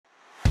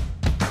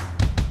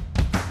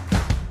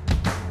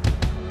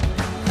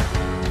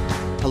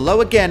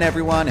Hello again,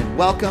 everyone, and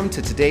welcome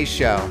to today's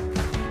show.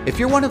 If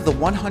you're one of the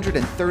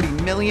 130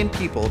 million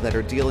people that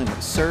are dealing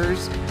with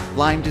SIRS,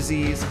 Lyme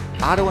disease,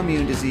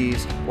 autoimmune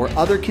disease, or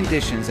other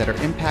conditions that are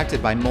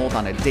impacted by mold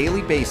on a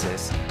daily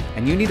basis,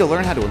 and you need to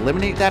learn how to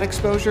eliminate that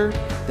exposure,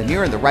 then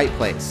you're in the right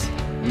place.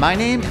 My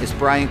name is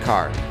Brian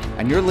Carr,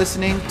 and you're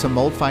listening to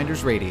Mold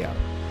Finders Radio.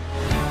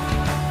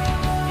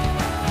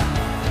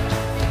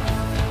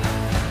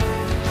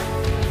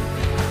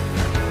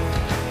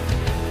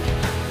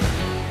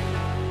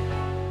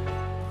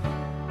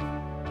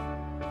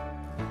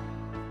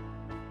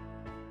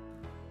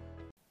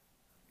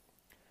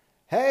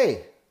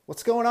 Hey,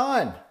 what's going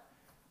on?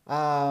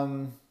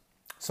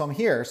 So I'm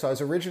here. So I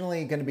was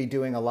originally going to be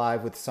doing a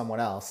live with someone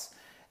else,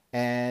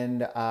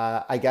 and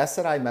I guess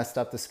that I messed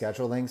up the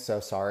scheduling, so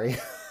sorry.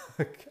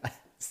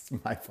 It's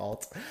my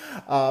fault.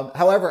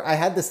 However, I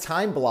had this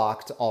time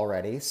blocked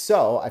already,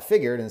 so I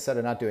figured instead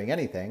of not doing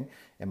anything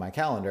in my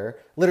calendar,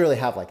 literally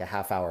have like a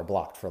half hour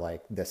blocked for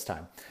like this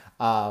time.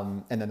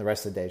 And then the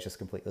rest of the day is just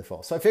completely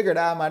full. So I figured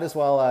I might as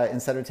well,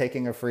 instead of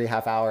taking a free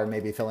half hour,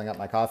 maybe filling up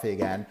my coffee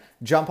again,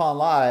 jump on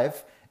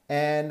live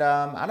and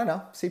I don't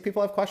know, see if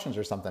people have questions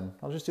or something.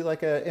 I'll just do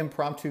like an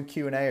impromptu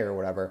Q&A or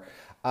whatever.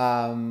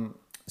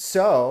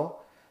 So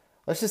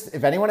let's just,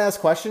 if anyone has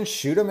questions,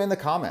 shoot them in the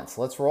comments.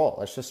 Let's roll.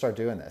 Let's just start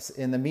doing this.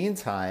 In the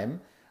meantime,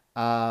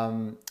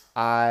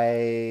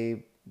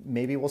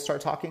 maybe we'll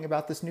start talking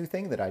about this new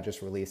thing that I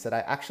just released that I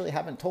actually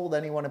haven't told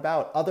anyone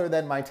about other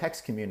than my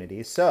text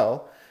community.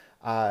 So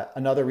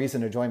another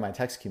reason to join my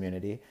text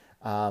community.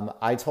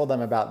 I told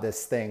them about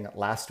this thing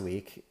last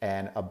week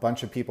and a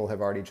bunch of people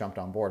have already jumped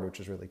on board, which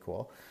is really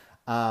cool.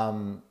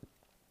 God,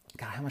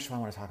 how much do I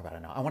want to talk about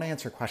it now? I want to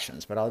answer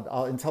questions, but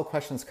I'll until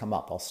questions come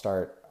up, I'll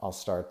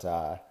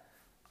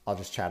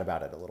just chat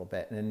about it a little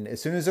bit. And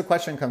as soon as a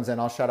question comes in,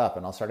 I'll shut up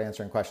and I'll start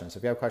answering questions. So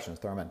if you have questions,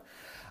 throw them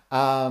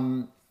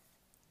in.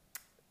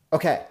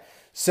 Okay.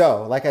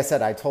 So like I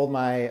said, I told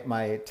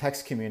my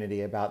text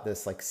community about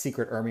this like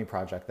secret ERMI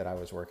project that I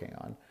was working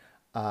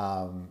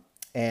on.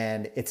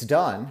 And it's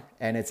done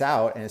and it's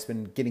out and it's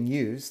been getting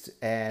used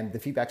and the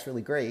feedback's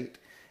really great.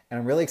 And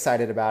I'm really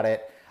excited about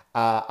it.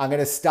 I'm going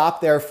to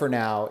stop there for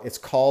now. It's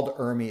called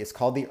ERMI. It's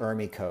called the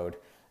ERMI code.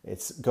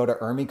 Go to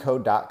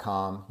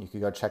ermicode.com. You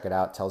can go check it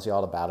out. It tells you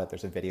all about it.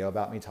 There's a video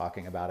about me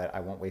talking about it. I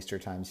won't waste your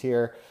time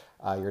here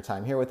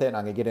with it. And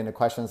I'm gonna get into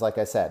questions like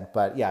I said,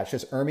 but yeah, it's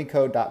just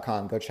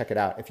ermicode.com. Go check it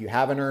out. If you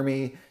have an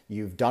ERMI,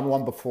 you've done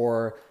one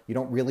before, you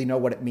don't really know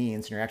what it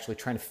means, and you're actually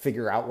trying to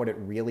figure out what it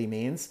really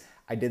means.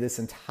 I did this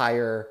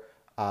entire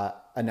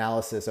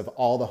analysis of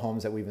all the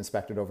homes that we've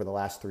inspected over the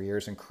last 3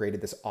 years and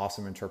created this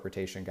awesome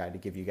interpretation guide to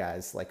give you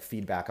guys like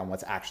feedback on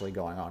what's actually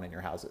going on in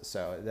your houses.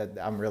 So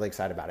I'm really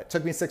excited about it. It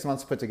took me 6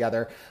 months to put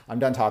together. I'm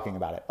done talking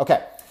about it.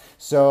 Okay,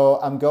 so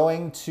I'm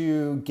going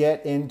to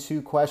get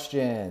into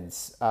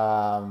questions.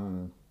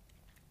 Hey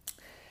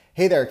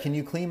there, can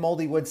you clean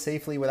moldy wood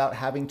safely without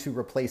having to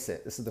replace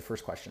it? This is the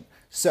first question.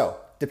 So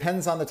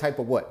depends on the type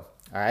of wood,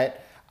 all right?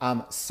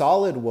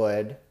 Solid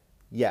wood,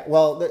 yeah,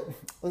 well,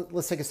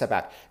 let's take a step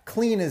back.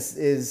 Clean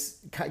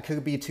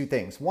could be two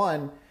things.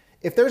 One,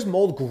 if there's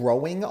mold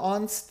growing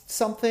on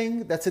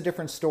something, that's a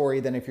different story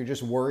than if you're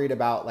just worried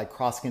about like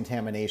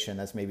cross-contamination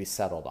that's maybe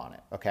settled on it,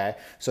 okay?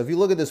 So if you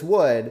look at this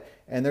wood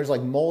and there's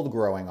like mold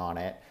growing on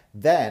it,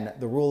 then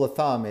the rule of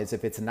thumb is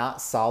if it's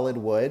not solid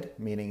wood,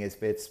 meaning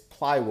if it's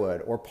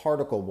plywood or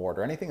particle board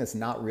or anything that's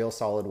not real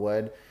solid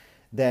wood,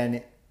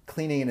 then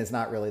cleaning it is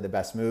not really the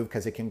best move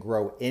because it can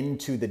grow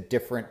into the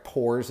different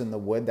pores in the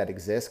wood that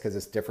exist because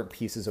it's different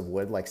pieces of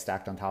wood like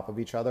stacked on top of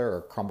each other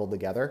or crumbled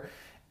together,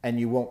 and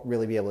you won't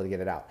really be able to get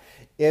it out.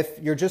 If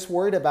you're just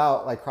worried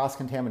about like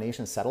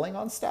cross-contamination settling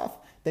on stuff,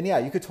 then yeah,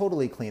 you could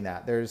totally clean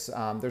that. There's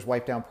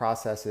wipe down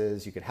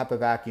processes. You could HEPA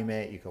vacuum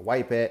it. You could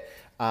wipe it.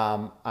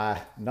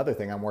 Another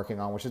thing I'm working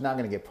on, which is not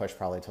going to get pushed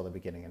probably till the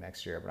beginning of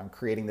next year, but I'm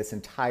creating this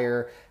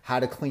entire how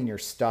to clean your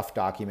stuff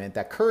document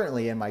that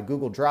currently in my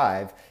Google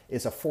Drive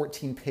is a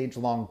 14-page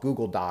long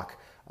Google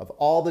Doc of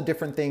all the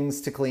different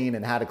things to clean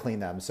and how to clean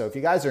them. So if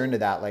you guys are into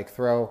that, like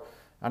I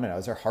don't know,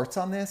 is there hearts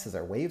on this? Is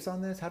there waves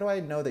on this? How do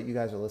I know that you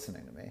guys are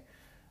listening to me?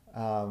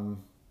 Are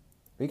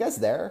you guys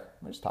there?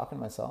 Am I just talking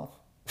to myself?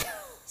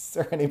 Is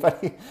there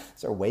anybody?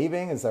 Is there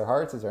waving? Is there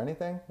hearts? Is there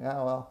anything?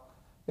 Yeah, well,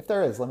 if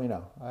there is, let me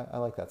know. I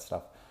like that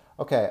stuff.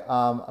 Okay,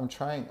 I'm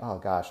trying. Oh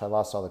gosh, I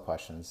lost all the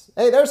questions.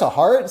 Hey, there's a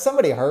heart.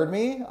 Somebody heard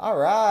me. All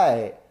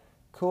right,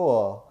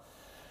 cool.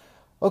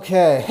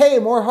 Okay, hey,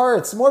 more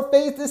hearts, more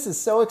faith. This is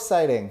so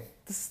exciting.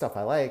 This is stuff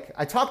I like.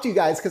 I talk to you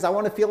guys because I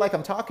want to feel like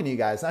I'm talking to you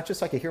guys, not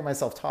just so I can hear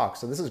myself talk.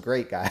 So this is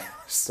great, guys.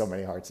 So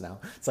many hearts now.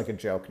 It's like a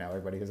joke now,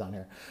 everybody who's on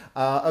here.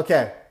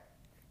 Okay.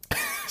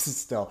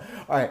 Still.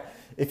 All right.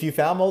 If you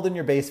found mold in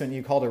your basement and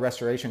you called a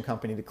restoration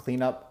company to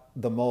clean up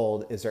the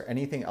mold, is there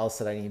anything else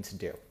that I need to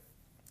do?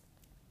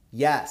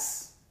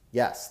 Yes.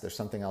 Yes, there's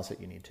something else that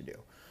you need to do.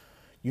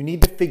 You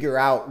need to figure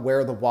out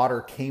where the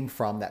water came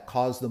from that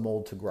caused the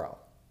mold to grow.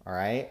 All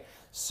right.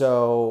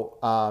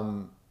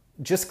 So,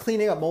 just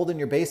cleaning up mold in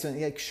your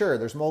basement, like, sure,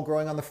 there's mold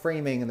growing on the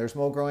framing and there's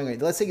mold growing.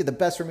 Let's say you're the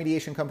best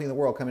remediation company in the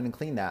world, come in and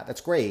clean that.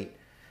 That's great.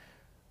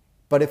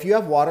 But if you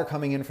have water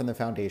coming in from the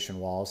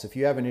foundation walls, if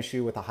you have an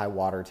issue with a high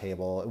water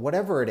table,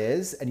 whatever it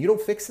is, and you don't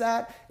fix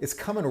that, it's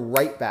coming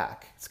right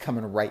back. It's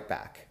coming right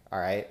back. All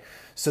right.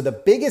 So the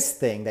biggest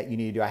thing that you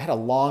need to do, I had a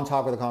long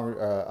talk with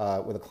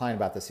a client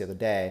about this the other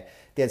day.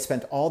 They had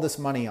spent all this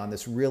money on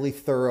this really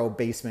thorough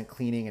basement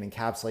cleaning and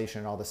encapsulation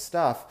and all this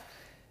stuff.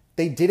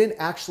 They didn't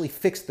actually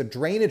fix the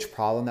drainage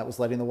problem that was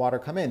letting the water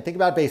come in. Think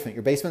about basement.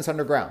 Your basement's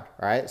underground,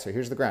 all right? So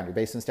here's the ground. Your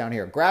basement's down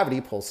here.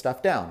 Gravity pulls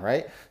stuff down,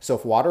 right? So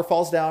if water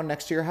falls down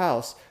next to your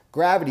house,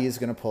 gravity is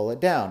going to pull it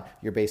down.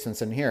 Your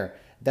basement's in here.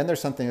 Then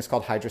there's something that's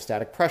called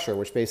hydrostatic pressure,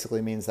 which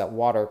basically means that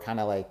water kind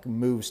of like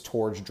moves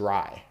towards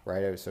dry,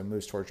 right? So it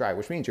moves towards dry,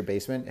 which means your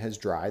basement is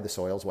dry, the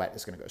soil's wet,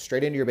 it's going to go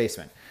straight into your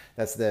basement.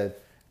 That's the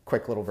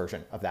quick little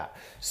version of that.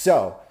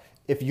 So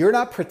if you're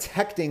not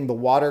protecting the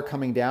water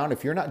coming down,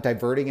 if you're not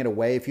diverting it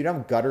away, if you don't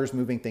have gutters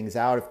moving things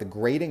out, if the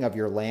grading of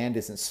your land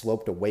isn't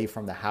sloped away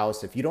from the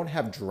house, if you don't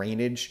have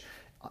drainage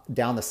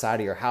down the side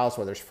of your house,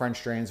 whether there's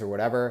French drains or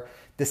whatever,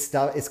 this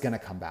stuff is going to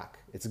come back.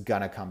 It's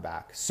going to come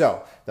back.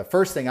 So the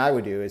first thing I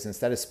would do is,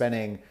 instead of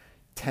spending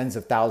tens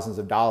of thousands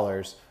of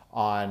dollars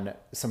on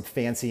some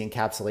fancy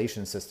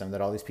encapsulation system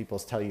that all these people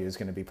tell you is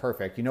going to be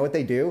perfect, you know what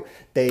they do?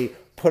 They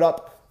put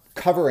up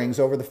coverings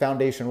over the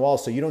foundation wall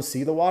so you don't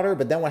see the water.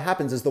 But then what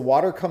happens is the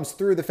water comes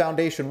through the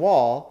foundation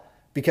wall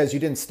because you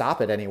didn't stop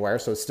it anywhere.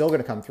 So it's still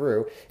going to come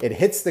through. It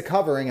hits the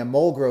covering and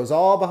mold grows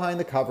all behind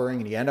the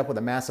covering, and you end up with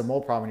a massive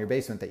mold problem in your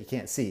basement that you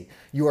can't see.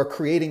 You are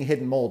creating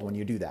hidden mold when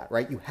you do that,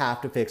 right? You have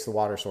to fix the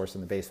water source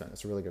in the basement.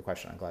 That's a really good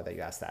question. I'm glad that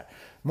you asked that.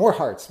 More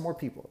hearts, more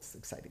people. It's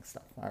exciting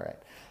stuff. All right.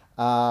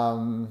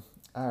 All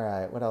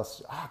right. What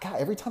else? Oh God,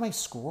 every time I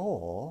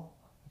scroll,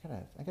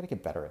 I gotta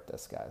get better at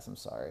this, guys. I'm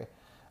sorry.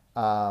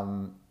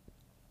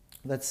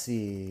 Let's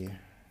see.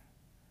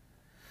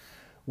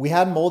 We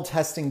had mold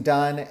testing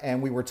done,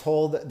 and we were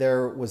told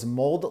there was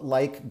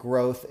mold-like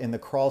growth in the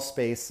crawl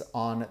space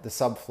on the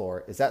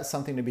subfloor. Is that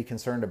something to be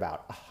concerned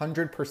about?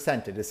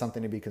 100% it is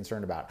something to be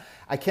concerned about.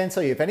 I can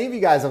tell you, if any of you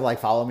guys have like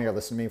followed me or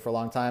listened to me for a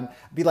long time,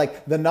 be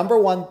like, the number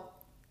one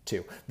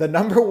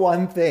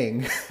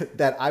thing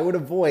that I would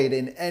avoid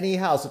in any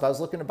house if I was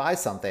looking to buy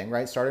something,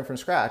 right, starting from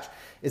scratch,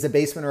 is a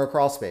basement or a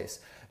crawl space.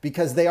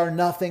 Because they are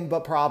nothing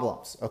but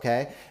problems,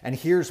 okay? And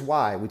here's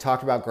why. We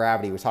talked about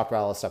gravity. We talked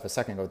about all this stuff a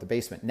second ago with the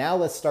basement. Now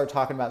let's start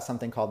talking about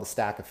something called the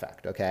stack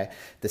effect, okay?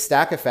 The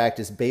stack effect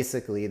is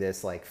basically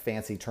this like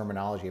fancy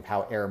terminology of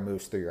how air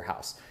moves through your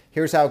house.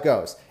 Here's how it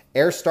goes.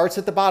 Air starts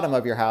at the bottom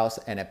of your house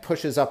and it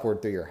pushes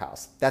upward through your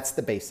house. That's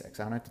the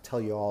basics. I don't have to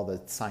tell you all the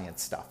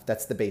science stuff.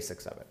 That's the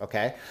basics of it,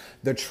 okay?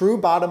 The true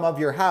bottom of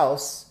your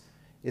house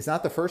is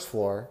not the first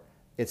floor.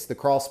 It's the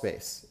crawl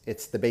space.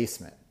 It's the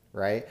basement.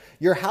 Right?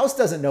 Your house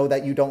doesn't know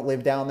that you don't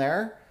live down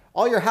there.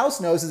 All your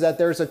house knows is that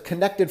there's a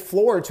connected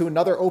floor to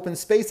another open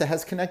space that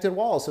has connected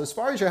walls. So as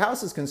far as your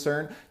house is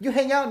concerned, you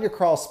hang out in your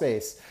crawl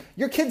space.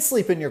 Your kids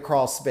sleep in your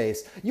crawl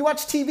space. You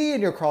watch TV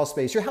in your crawl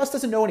space. Your house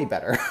doesn't know any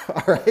better.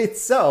 All right.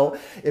 So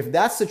if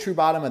that's the true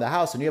bottom of the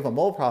house and you have a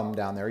mold problem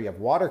down there, you have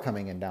water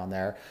coming in down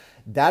there,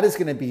 that is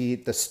going to be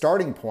the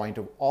starting point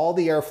of all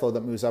the airflow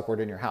that moves upward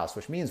in your house,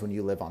 which means when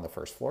you live on the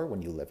first floor,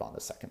 when you live on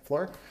the second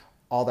floor,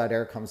 all that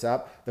air comes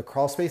up. The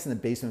crawl space in the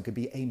basement could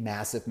be a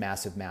massive,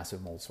 massive,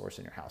 massive mold source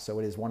in your house. So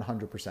it is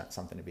 100%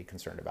 something to be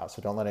concerned about.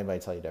 So don't let anybody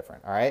tell you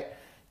different. All right.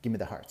 Give me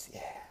the hearts.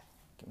 Yeah.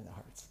 Give me the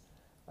hearts.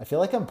 I feel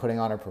like I'm putting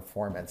on a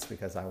performance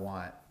because I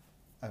want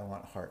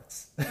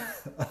hearts.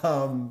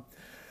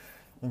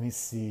 Let me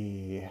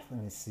see.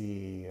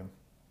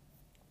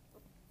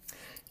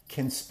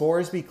 Can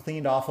spores be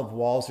cleaned off of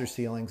walls or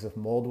ceilings if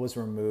mold was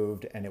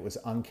removed and it was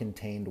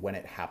uncontained when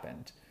it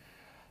happened?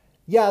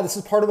 Yeah, this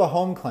is part of a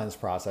home cleanse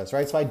process,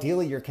 right? So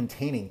ideally you're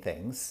containing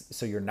things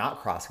so you're not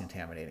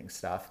cross-contaminating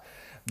stuff.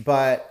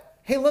 But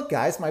hey, look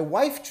guys, my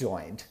wife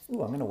joined.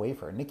 Ooh, I'm going to wave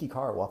her. Nikki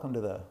Carr, welcome to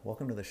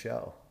the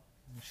show.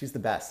 She's the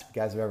best. If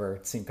you guys have ever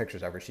seen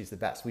pictures of her, she's the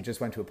best. We just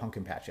went to a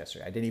pumpkin patch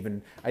yesterday. I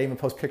didn't even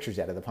post pictures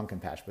yet of the pumpkin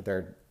patch, but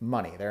they're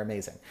money. They're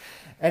amazing.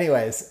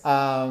 Anyways,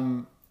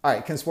 all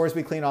right, can spores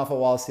be cleaned off of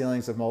walls,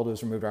 ceilings if mold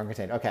was removed or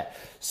uncontained? Okay,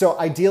 so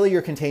ideally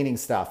you're containing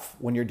stuff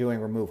when you're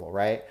doing removal,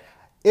 right?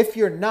 If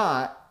you're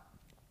not,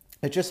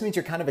 it just means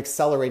you're kind of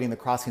accelerating the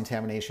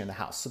cross-contamination in the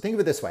house. So think of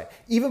it this way.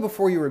 Even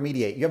before you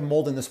remediate, you have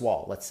mold in this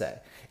wall, let's say.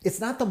 It's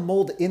not the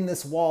mold in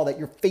this wall that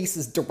your face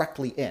is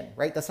directly in,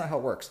 right? That's not how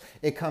it works.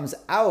 It comes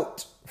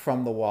out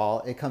from the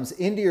wall, it comes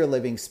into your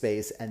living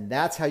space, and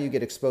that's how you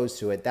get exposed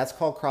to it. That's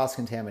called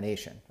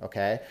cross-contamination,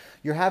 okay?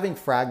 You're having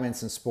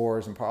fragments and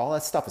spores and all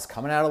that stuff is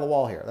coming out of the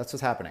wall here. That's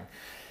what's happening.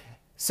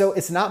 So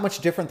it's not much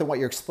different than what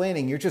you're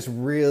explaining. You're just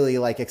really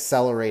like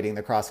accelerating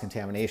the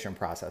cross-contamination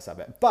process of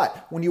it.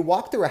 But when you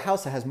walk through a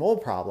house that has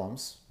mold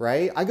problems,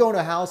 right? I go into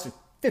a house with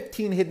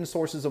 15 hidden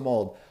sources of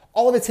mold.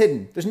 All of it's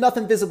hidden. There's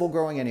nothing visible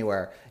growing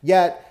anywhere.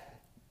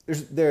 Yet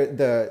there's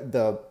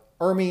the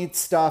ERMI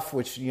stuff,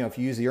 which, you know, if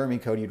you use the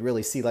ERMI code, you'd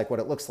really see like what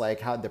it looks like,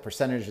 how the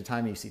percentage of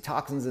time you see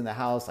toxins in the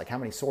house, like how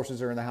many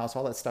sources are in the house,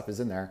 all that stuff is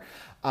in there.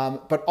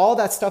 But all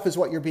that stuff is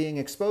what you're being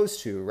exposed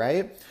to,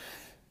 right?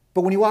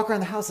 But when you walk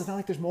around the house, it's not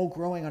like there's mold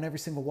growing on every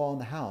single wall in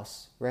the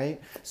house,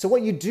 right? So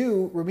what you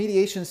do,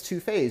 remediation is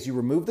two-phase. You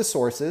remove the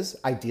sources.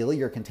 Ideally,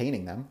 you're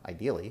containing them,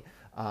 ideally.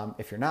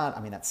 If you're not,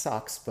 I mean, that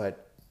sucks,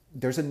 but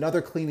there's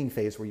another cleaning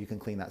phase where you can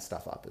clean that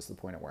stuff up is the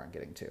point of where I'm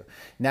getting to.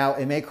 Now,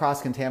 it may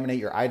cross-contaminate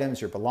your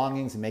items, your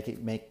belongings, and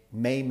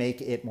may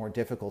make it more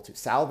difficult to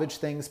salvage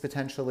things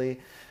potentially.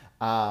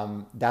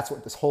 That's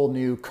what this whole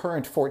new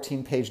current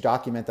 14-page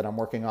document that I'm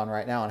working on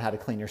right now on how to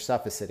clean your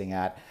stuff is sitting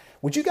at.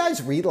 Would you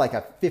guys read like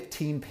a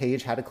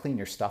 15-page how to clean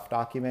your stuff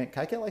document?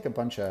 Can I get like a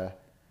bunch of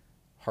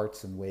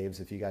hearts and waves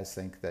if you guys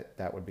think that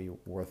that would be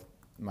worth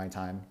my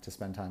time to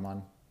spend time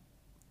on?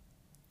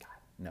 God,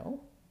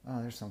 no?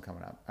 Oh, there's some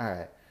coming up. All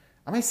right.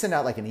 I might send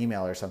out like an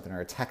email or something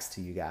or a text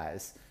to you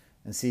guys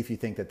and see if you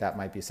think that that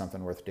might be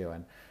something worth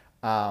doing.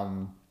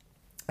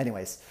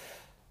 Anyways,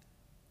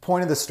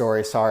 point of the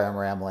story, sorry I'm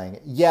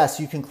rambling. Yes,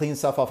 you can clean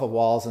stuff off of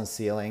walls and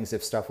ceilings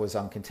if stuff was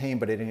uncontained,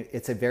 but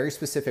it's a very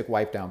specific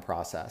wipe down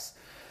process.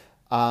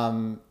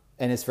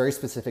 And it's very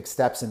specific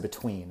steps in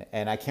between.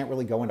 And I can't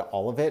really go into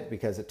all of it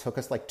because it took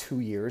us like 2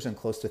 years and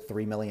close to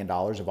 $3 million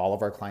of all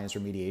of our clients'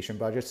 remediation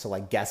budgets to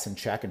like guess and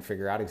check and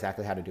figure out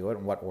exactly how to do it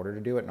and what order to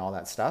do it and all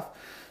that stuff.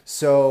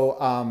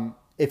 So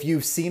if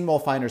you've seen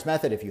Mold Finder's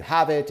Method, if you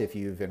have it, if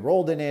you've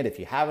enrolled in it, if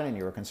you haven't and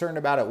you were concerned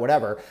about it,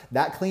 whatever,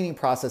 that cleaning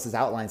process is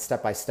outlined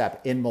step by step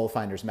in Mold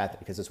Finder's Method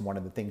because it's one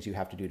of the things you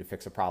have to do to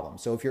fix a problem.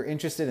 So if you're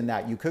interested in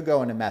that, you could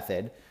go into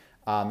Method,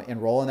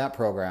 enroll in that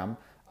program.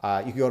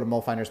 You can go to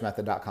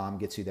moldfindersmethod.com,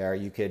 gets you there.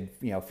 You could,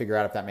 figure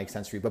out if that makes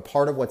sense for you. But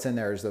part of what's in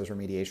there is those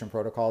remediation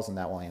protocols, and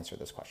that will answer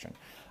this question.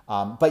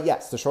 But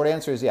yes, the short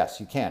answer is yes,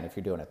 you can if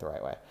you're doing it the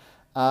right way.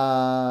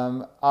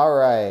 All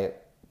right.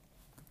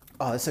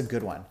 Oh, that's a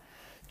good one.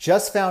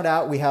 Just found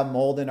out we have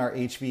mold in our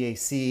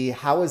HVAC.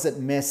 How is it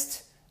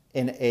missed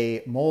in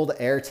a mold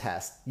air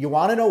test? You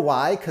want to know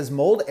why? Because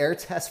mold air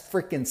tests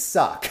freaking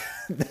suck.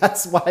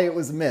 That's why it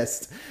was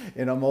missed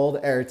in a mold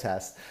air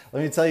test.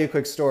 Let me tell you a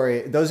quick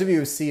story. Those of you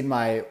who've seen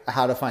my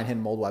How to Find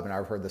Hidden Mold webinar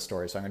have heard this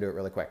story, so I'm gonna do it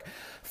really quick.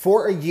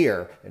 For a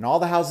year, in all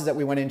the houses that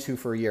we went into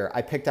for a year,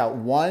 I picked out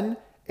one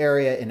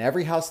area in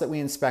every house that we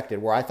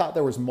inspected where I thought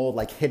there was mold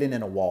like hidden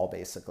in a wall,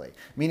 basically,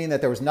 meaning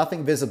that there was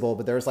nothing visible,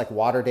 but there was like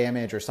water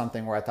damage or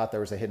something where I thought there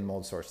was a hidden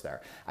mold source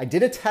there. I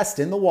did a test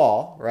in the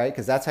wall, right?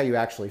 Because that's how you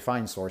actually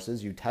find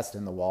sources. You test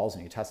in the walls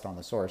and you test on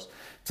the source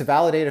to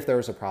validate if there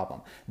was a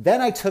problem. Then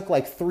I took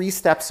like 3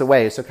 steps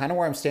away, so kind of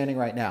where I'm standing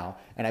right now,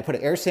 and I put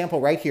an air sample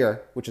right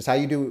here, which is how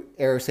you do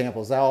air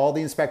samples. All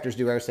the inspectors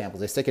do air samples.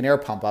 They stick an air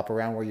pump up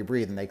around where you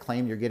breathe and they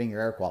claim you're getting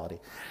your air quality.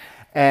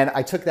 And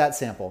I took that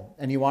sample,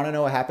 and you want to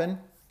know what happened?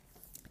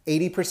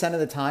 80%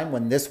 of the time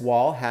when this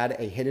wall had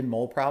a hidden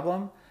mold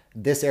problem,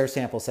 this air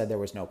sample said there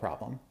was no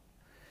problem.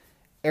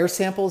 Air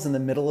samples in the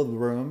middle of the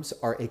rooms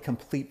are a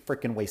complete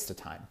freaking waste of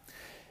time.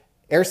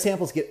 Air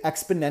samples get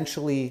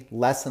exponentially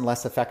less and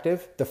less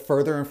effective the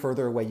further and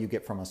further away you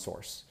get from a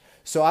source.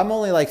 So I'm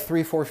only like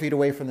 3-4 feet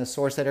away from the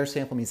source. That air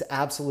sample means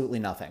absolutely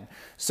nothing.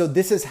 So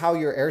this is how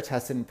your air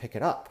test didn't pick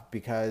it up,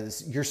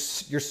 because you're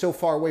so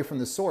far away from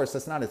the source.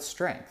 That's not its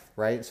strength,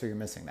 right? So you're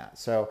missing that.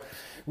 So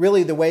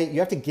really the way you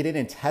have to get in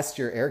and test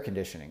your air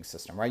conditioning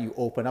system, right? You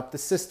open up the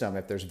system.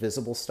 If there's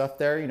visible stuff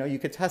there, you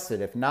could test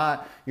it. If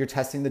not, you're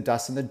testing the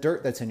dust and the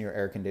dirt that's in your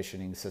air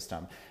conditioning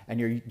system. And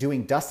you're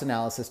doing dust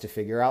analysis to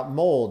figure out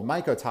mold,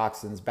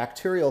 mycotoxins,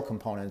 bacterial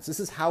components. This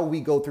is how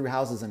we go through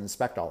houses and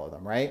inspect all of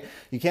them, right?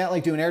 You can't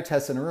like do an air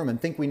test in a room and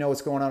think we know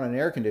what's going on in an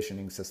air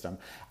conditioning system.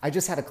 I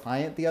just had a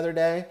client the other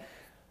day.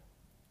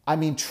 I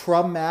mean,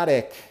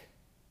 traumatic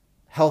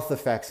health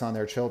effects on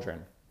their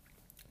children.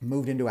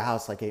 Moved into a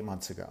house like 8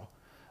 months ago.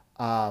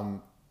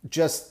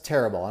 Just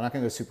terrible. I'm not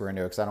gonna go super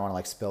into it because I don't want to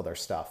like spill their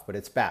stuff, but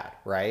it's bad,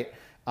 right?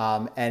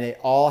 And it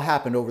all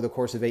happened over the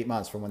course of 8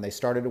 months from when they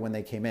started to when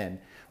they came in.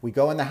 We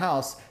go in the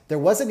house. There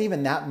wasn't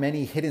even that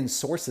many hidden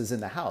sources in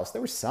the house.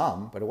 There were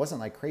some, but it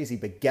wasn't like crazy.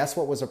 But guess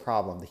what was a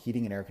problem? The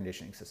heating and air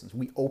conditioning systems.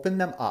 We opened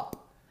them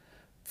up.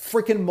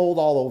 Freaking mold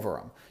all over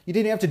them. You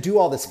didn't have to do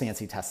all this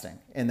fancy testing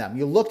in them.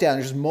 You look down,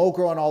 there's just mold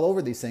growing all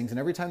over these things. And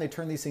every time they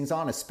turn these things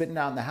on, it's spitting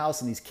out in the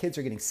house. And these kids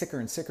are getting sicker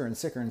and sicker and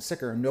sicker and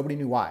sicker. And nobody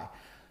knew why.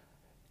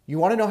 You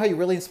want to know how you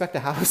really inspect a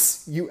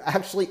house? You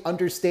actually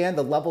understand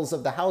the levels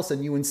of the house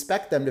and you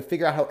inspect them to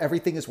figure out how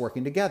everything is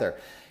working together.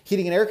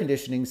 Heating and air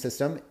conditioning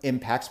system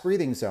impacts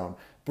breathing zone.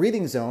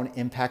 Breathing zone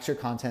impacts your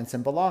contents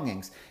and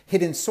belongings.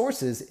 Hidden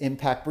sources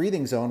impact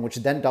breathing zone, which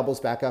then doubles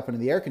back up into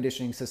the air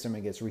conditioning system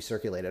and gets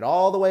recirculated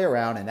all the way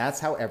around. And that's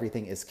how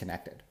everything is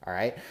connected. All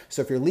right.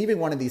 So if you're leaving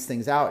one of these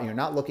things out and you're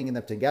not looking at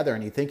them together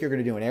and you think you're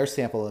going to do an air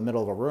sample in the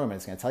middle of a room and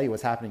it's going to tell you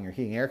what's happening in your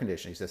heating and air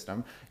conditioning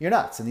system, you're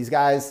nuts. And these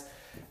guys,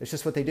 it's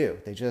just what they do.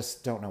 They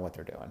just don't know what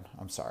they're doing.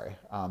 I'm sorry.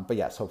 But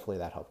yes, hopefully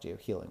that helped you.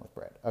 Healing with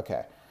Britt.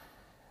 Okay.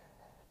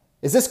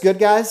 Is this good,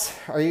 guys?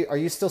 Are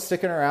you still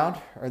sticking around?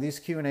 Are these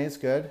Q&As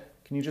good?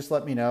 Can you just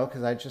let me know?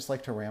 Because I just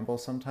like to ramble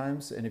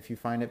sometimes. And if you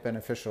find it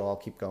beneficial, I'll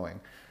keep going.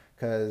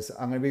 Because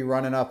I'm going to be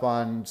running up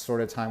on sort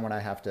of time when I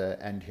have to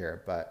end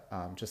here. But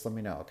just let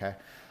me know, okay?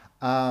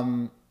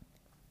 All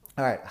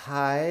right.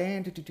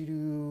 Hi.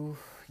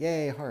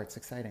 Yay, hearts.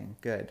 Exciting.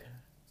 Good.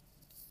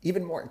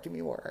 Even more. Give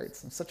me more.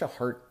 It's such a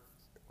heart.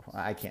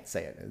 I can't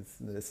say it.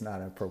 It's not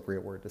an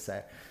appropriate word to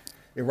say.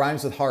 It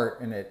rhymes with heart,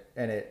 and it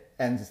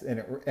ends and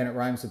it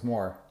rhymes with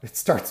more. It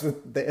starts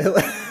with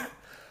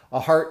a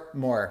heart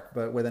more,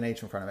 but with an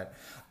H in front of it.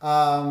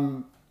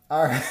 All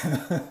right.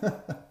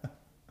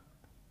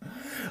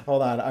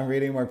 Hold on. I'm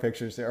reading more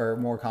pictures or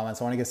more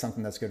comments. I want to get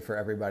something that's good for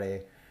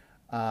everybody.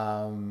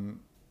 I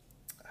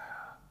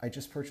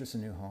just purchased a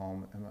new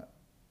home.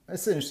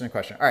 That's an interesting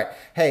question. All right.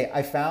 Hey,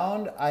 I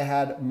found I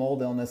had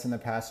mold illness in the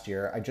past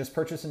year. I just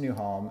purchased a new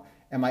home.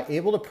 Am I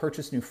able to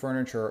purchase new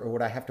furniture, or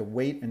would I have to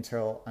wait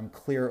until I'm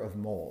clear of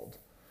mold?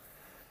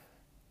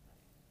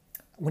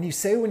 When you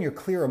say when you're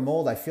clear of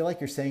mold, I feel like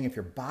you're saying if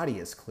your body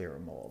is clear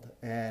of mold.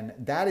 And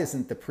that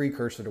isn't the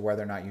precursor to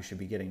whether or not you should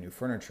be getting new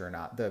furniture or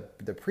not. The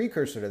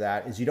precursor to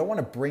that is you don't want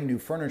to bring new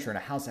furniture in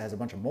a house that has a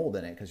bunch of mold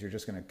in it, because you're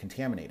just going to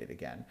contaminate it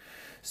again.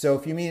 So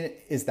if you mean,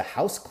 is the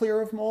house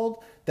clear of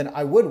mold? Then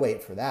I would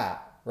wait for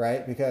that,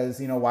 right?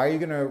 Because, why are you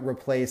going to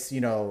replace,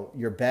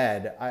 your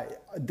bed?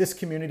 This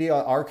community,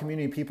 our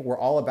community of people, were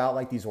all about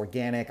like these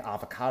organic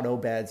avocado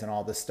beds and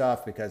all this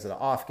stuff because of the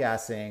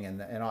off-gassing and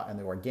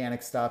the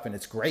organic stuff. And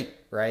it's great,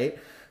 right?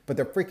 But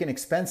they're freaking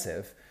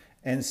expensive.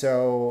 And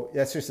so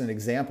that's just an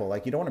example.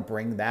 Like, you don't want to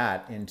bring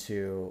that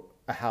into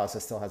a house that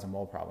still has a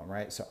mold problem,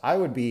 right? So I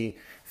would be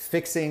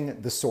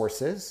fixing the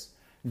sources,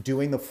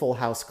 doing the full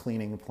house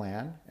cleaning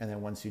plan. And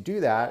then once you do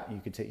that, you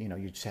could take,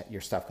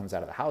 your stuff comes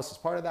out of the house as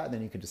part of that. And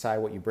then you can decide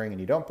what you bring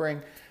and you don't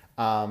bring.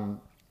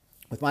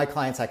 With my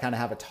clients, I kind of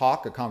have a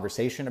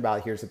conversation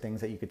about, here's the things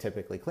that you could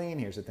typically clean.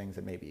 Here's the things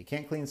that maybe you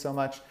can't clean so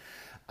much.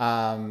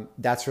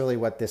 That's really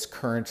what this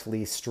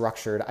currently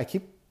structured, I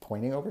keep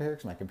pointing over here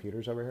because my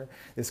computer's over here,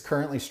 this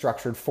currently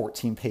structured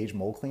 14-page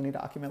mold cleaning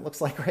document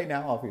looks like right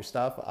now, all of your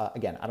stuff.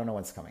 Again, I don't know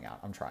when it's coming out.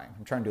 I'm trying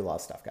to do a lot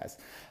of stuff, guys.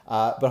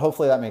 But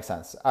hopefully that makes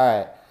sense. All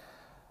right.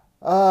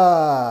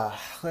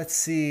 Let's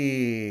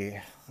see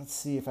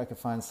if I can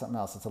find something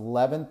else. It's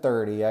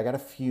 11:30. I got a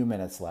few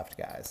minutes left,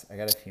 guys.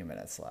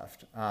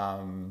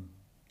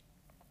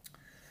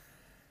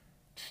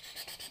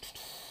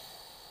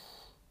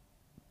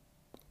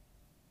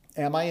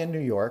 Am I in New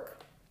York?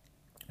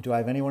 Do I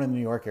have anyone in the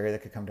New York area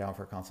that could come down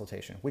for a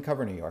consultation? We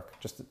cover New York.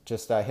 Just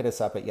hit us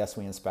up at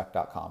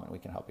yesweinspect.com and we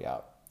can help you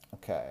out.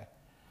 Okay.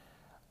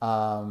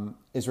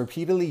 Is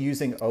repeatedly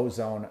using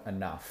ozone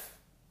enough?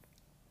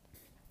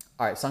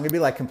 All right, so I'm gonna be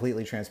like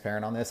completely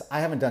transparent on this. I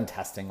haven't done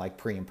testing like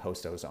pre and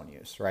post ozone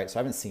use, right? So I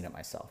haven't seen it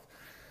myself.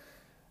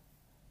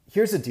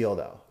 Here's the deal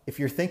though. If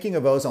you're thinking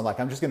of ozone, like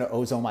I'm just gonna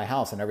ozone my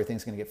house and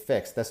everything's gonna get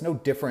fixed, that's no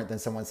different than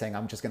someone saying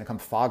I'm just gonna come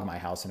fog my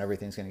house and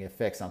everything's gonna get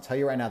fixed. And I'll tell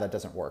you right now, that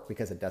doesn't work,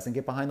 because it doesn't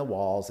get behind the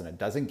walls and it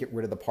doesn't get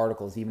rid of the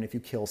particles, even if you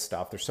kill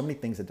stuff. There's so many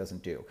things it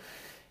doesn't do.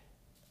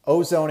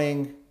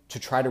 Ozoning to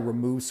try to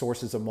remove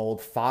sources of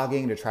mold,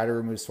 fogging to try to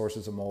remove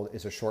sources of mold,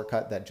 is a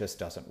shortcut that just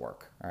doesn't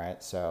work. All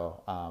right,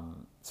 so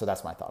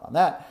that's my thought on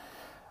that.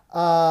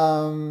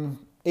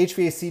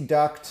 HVAC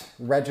duct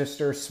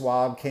register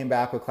swab came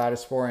back with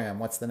cladosporium.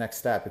 What's the next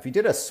step? If you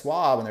did a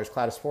swab and there's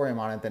cladosporium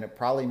on it, then it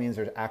probably means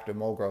there's active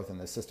mold growth in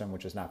the system,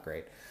 which is not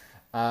great.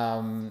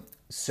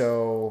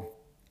 So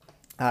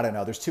I don't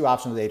know. There's two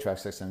options with HVAC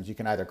systems. You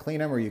can either clean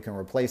them or you can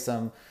replace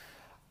them.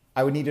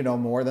 I would need to know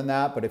more than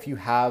that, but if you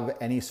have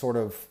any sort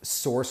of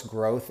source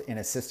growth in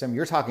a system,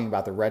 you're talking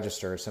about the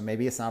register, so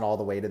maybe it's not all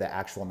the way to the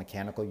actual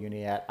mechanical unit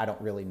yet. I don't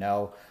really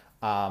know.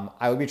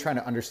 I would be trying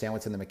to understand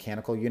what's in the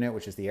mechanical unit,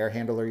 which is the air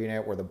handler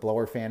unit, where the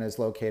blower fan is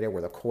located,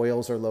 where the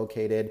coils are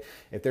located.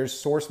 If there's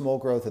source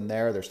mold growth in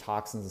there, there's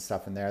toxins and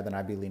stuff in there, then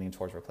I'd be leaning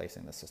towards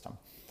replacing the system.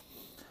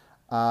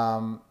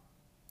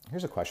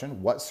 Here's a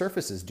question. What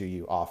services do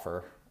you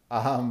offer?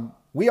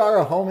 We are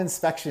a home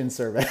inspection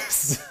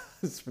service.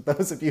 For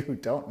those of you who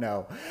don't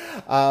know,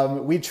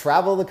 we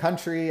travel the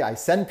country. I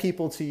send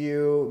people to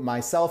you.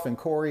 Myself and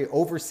Corey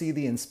oversee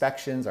the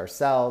inspections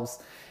ourselves.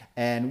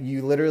 And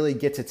you literally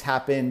get to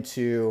tap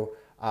into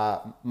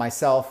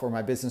myself or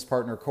my business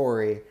partner,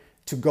 Corey,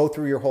 to go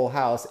through your whole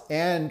house,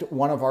 and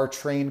one of our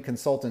trained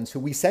consultants who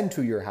we send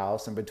to your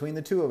house. And between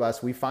the two of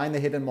us, we find the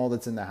hidden mold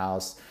that's in the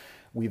house.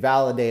 We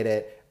validate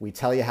it. We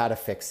tell you how to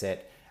fix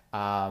it.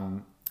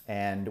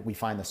 And we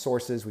find the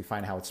sources, we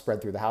find how it's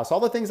spread through the house. All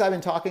the things I've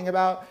been talking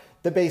about,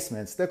 the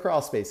basements, the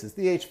crawl spaces,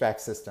 the HVAC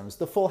systems,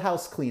 the full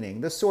house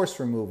cleaning, the source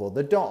removal,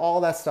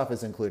 all that stuff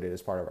is included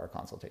as part of our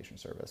consultation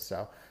service.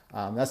 So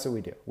that's what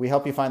we do. We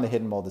help you find the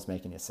hidden mold that's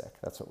making you sick.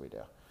 That's what we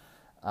do.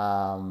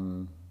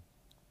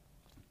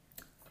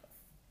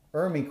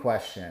 ERMI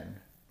question.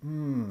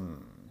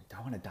 Do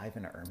I want to dive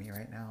into ERMI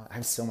right now? I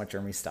have so much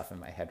ERMI stuff in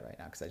my head right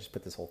now because I just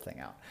put this whole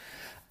thing out.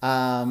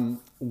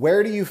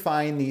 Where do you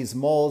find these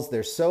molds?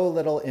 There's so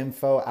little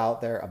info out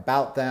there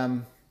about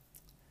them.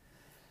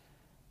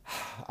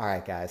 All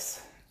right,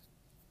 guys.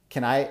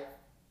 Can I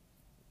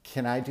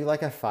do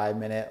like a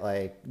 5-minute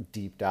like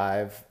deep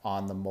dive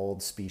on the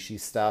mold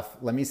species stuff?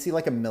 Let me see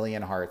like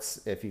 1,000,000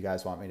 hearts if you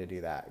guys want me to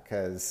do that,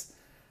 because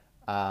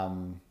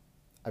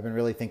I've been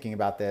really thinking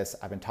about this.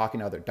 I've been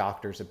talking to other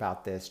doctors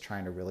about this,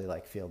 trying to really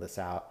like feel this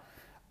out.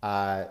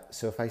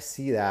 So if I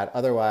see that,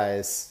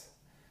 otherwise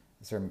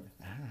Is there,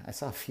 I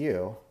saw a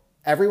few.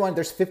 Everyone,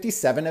 there's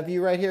 57 of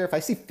you right here. If I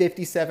see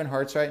 57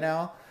 hearts right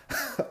now,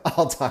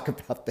 I'll talk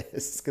about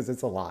this because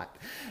it's a lot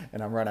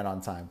and I'm running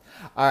on time.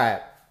 All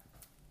right,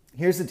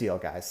 here's the deal,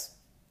 guys.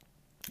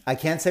 I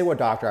can't say what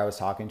doctor I was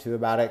talking to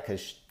about it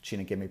because she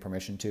didn't give me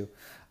permission to.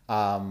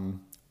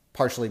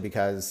 Partially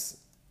because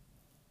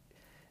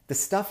the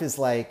stuff is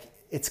like,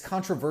 it's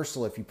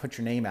controversial if you put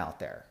your name out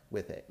there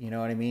with it. You know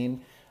what I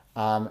mean?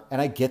 And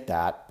I get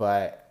that,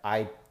 but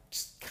I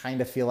just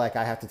kind of feel like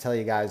I have to tell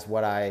you guys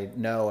what I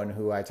know and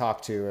who I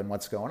talk to and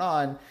what's going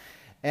on.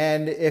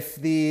 And if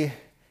the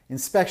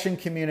inspection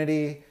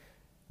community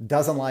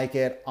doesn't like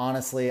it,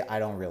 honestly, I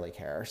don't really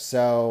care.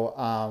 So,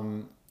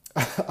 all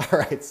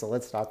right, so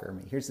let's talk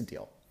ERMI. Here's the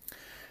deal.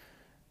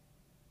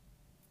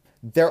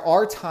 There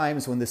are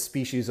times when the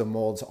species of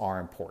molds are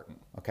important,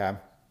 okay?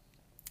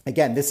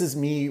 Again, this is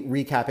me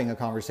recapping a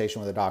conversation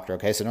with a doctor,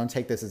 okay? So don't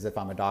take this as if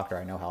I'm a doctor.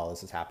 I know how all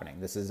this is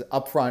happening. This is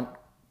upfront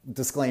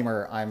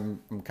disclaimer.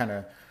 I'm kind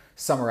of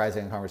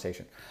summarizing a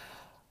conversation.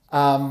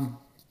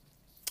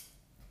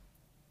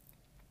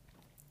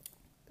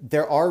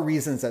 There are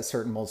reasons that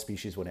certain mold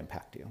species would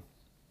impact you.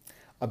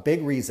 A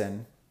big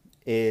reason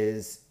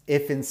is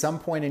if in some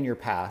point in your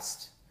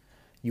past,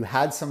 you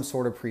had some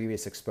sort of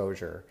previous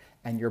exposure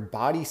and your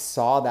body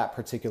saw that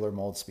particular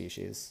mold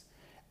species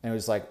and it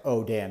was like,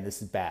 oh, damn,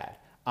 this is bad.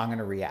 I'm going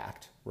to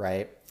react,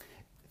 right?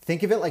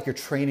 Think of it like you're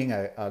training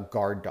a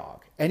guard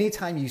dog.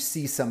 Anytime you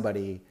see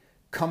somebody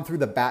come through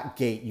the back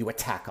gate, you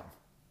attack them,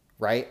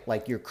 right?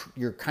 Like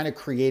you're kind of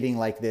creating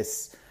like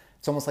this,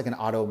 it's almost like an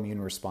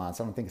autoimmune response.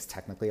 I don't think it's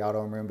technically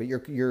autoimmune, but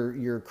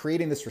you're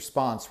creating this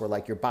response where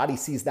like your body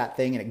sees that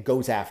thing and it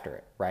goes after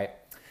it, right?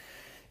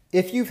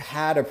 If you've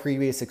had a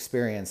previous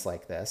experience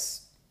like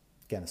this,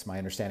 again, it's my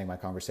understanding, my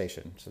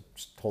conversation, so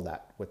just hold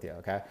that with you,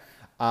 okay?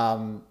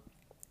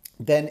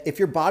 Then if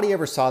your body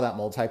ever saw that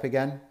mold type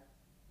again,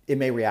 it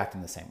may react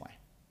in the same way,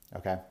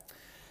 okay?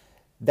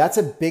 That's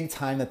a big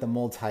time that the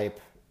mold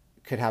type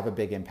could have a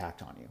big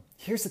impact on you.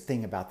 Here's the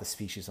thing about the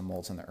species of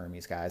molds and the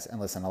ERMIs, guys. And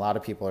listen, a lot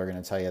of people are going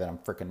to tell you that I'm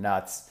freaking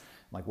nuts.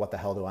 I'm like, what the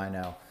hell do I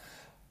know?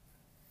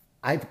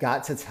 I've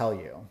got to tell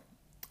you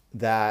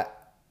that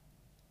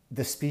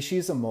the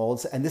species of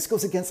molds, and this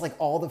goes against like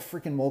all the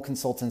freaking mold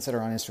consultants that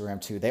are on Instagram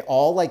too. They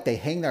all like, they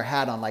hang their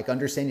hat on like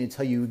understanding to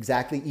tell you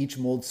exactly each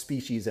mold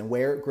species and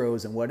where it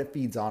grows and what it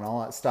feeds on, all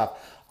that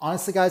stuff.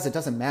 Honestly, guys, it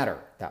doesn't matter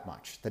that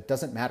much. That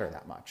doesn't matter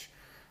that much.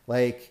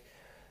 Like,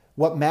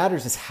 what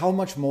matters is how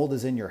much mold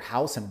is in your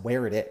house and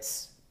where it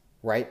is,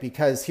 right?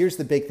 Because here's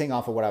the big thing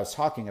off of what I was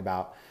talking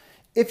about.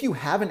 If you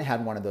haven't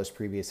had one of those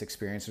previous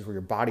experiences where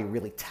your body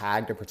really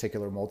tagged a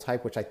particular mold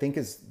type, which I think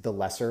is the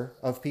lesser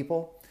of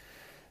people,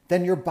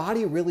 then your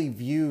body really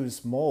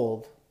views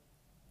mold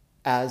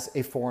as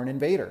a foreign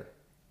invader.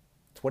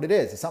 It's what it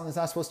is. It's something that's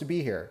not supposed to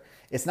be here.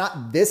 It's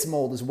not this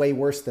mold is way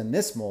worse than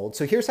this mold.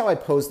 So here's how I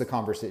posed the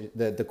conversation,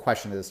 the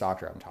question to this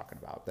doctor I'm talking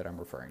about that I'm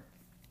referring.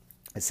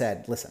 I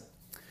said, listen,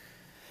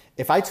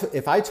 if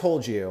I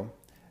told you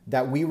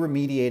that we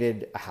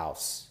remediated a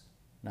house,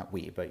 not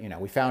we, but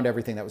we found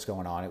everything that was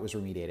going on, it was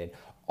remediated.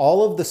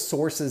 All of the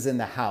sources in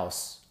the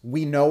house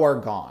we know are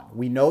gone.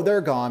 We know they're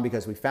gone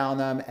because we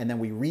found them and then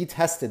we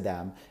retested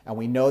them and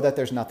we know that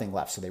there's nothing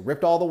left. So they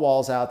ripped all the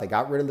walls out. They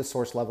got rid of the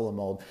source level of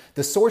mold.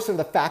 The source of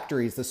the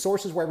factories, the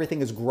source is where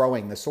everything is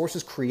growing. The source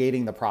is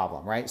creating the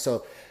problem, right?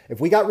 So if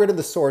we got rid of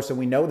the source and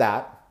we know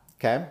that,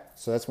 okay,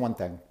 so that's one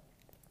thing.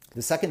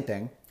 The second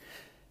thing,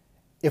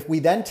 if we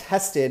then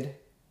tested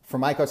for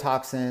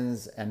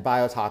mycotoxins and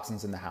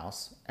biotoxins in the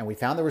house and we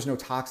found there was no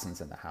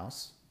toxins in the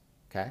house,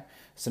 okay,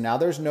 so now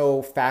there's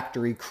no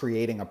factory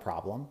creating a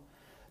problem.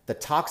 The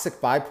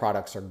toxic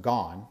byproducts are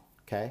gone,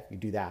 okay? You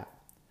do that.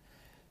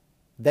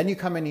 Then you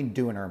come in and you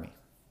do an ERMI,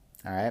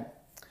 all right?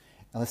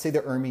 And let's say the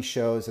ERMI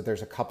shows that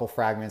there's a couple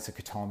fragments of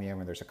Chaetomium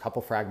or there's a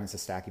couple fragments of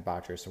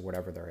Stachybotrys or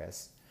whatever there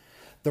is.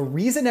 The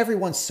reason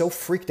everyone's so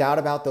freaked out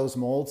about those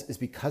molds is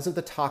because of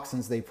the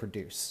toxins they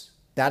produce.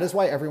 That is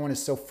why everyone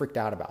is so freaked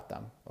out about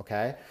them,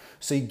 okay?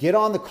 So you get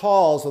on the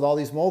calls with all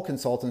these mold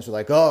consultants who are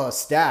like, oh,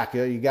 Stack,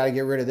 you got to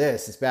get rid of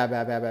this. It's bad,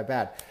 bad, bad, bad,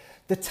 bad.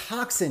 The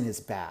toxin is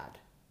bad,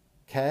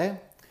 okay?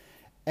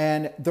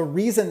 And the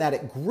reason that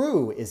it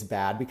grew is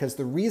bad because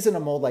the reason a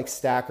mold like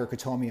Stack or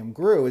Chaetomium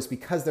grew is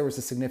because there was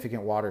a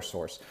significant water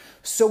source.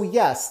 So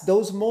yes,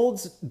 those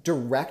molds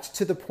direct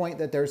to the point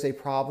that there's a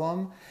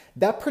problem.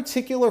 That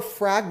particular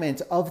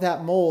fragment of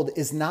that mold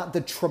is not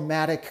the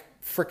traumatic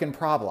freaking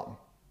problem,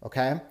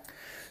 okay?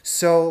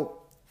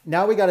 So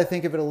now we got to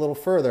think of it a little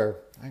further.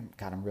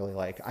 I'm really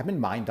like, I've been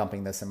mind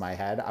dumping this in my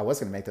head. I was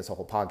going to make this a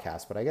whole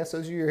podcast, but I guess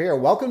those of you who are here,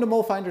 welcome to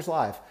Mold Finders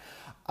Live.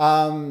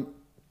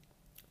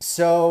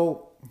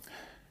 So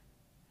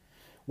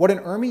what an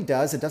ERMI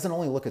does, it doesn't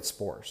only look at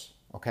spores,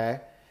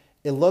 okay?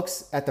 It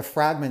looks at the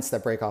fragments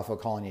that break off a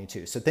colony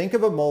too. So think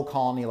of a mold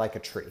colony like a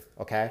tree,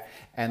 okay?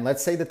 And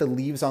let's say that the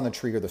leaves on the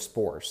tree are the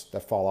spores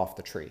that fall off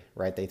the tree,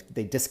 right?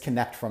 They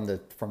disconnect from the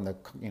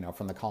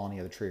colony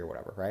of the tree or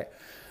whatever, right?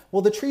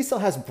 Well, the tree still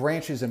has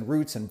branches and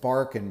roots and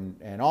bark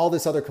and all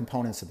this other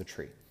components of the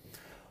tree.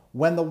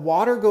 When the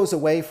water goes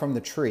away from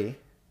the tree,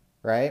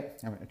 right?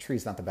 I mean, a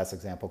tree's not the best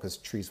example because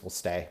trees will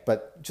stay,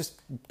 but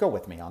just go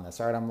with me on this,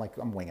 all right?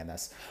 I'm winging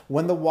this.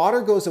 When the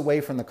water goes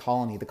away from the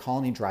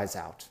colony dries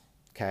out,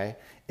 okay?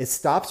 It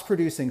stops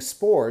producing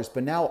spores,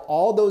 but now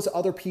all those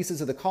other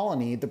pieces of the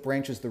colony, the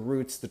branches, the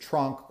roots, the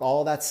trunk,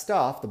 all that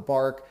stuff, the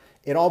bark,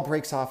 it all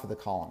breaks off of the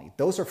colony.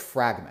 Those are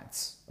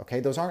fragments, okay?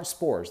 Those aren't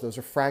spores, those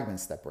are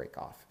fragments that break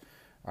off,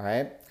 all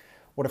right?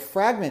 What a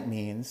fragment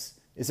means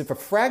is if a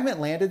fragment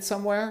landed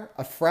somewhere,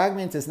 a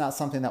fragment is not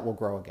something that will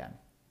grow again,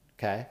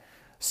 okay?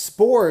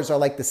 Spores are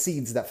like the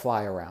seeds that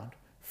fly around.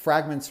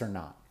 Fragments are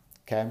not,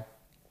 okay?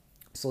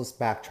 So let's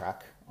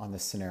backtrack on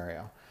this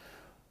scenario.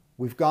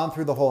 We've gone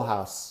through the whole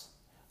house.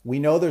 We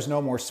know there's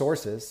no more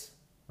sources,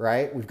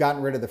 right? We've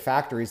gotten rid of the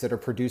factories that are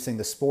producing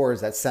the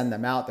spores that send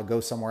them out, that go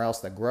somewhere else,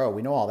 that grow.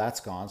 We know all that's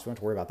gone, so we don't have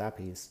to worry about that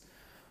piece.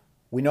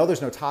 We know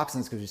there's no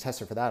toxins because we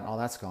tested for that and all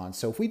that's gone.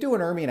 So if we do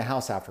an ERMI in a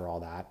house after all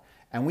that,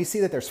 and we see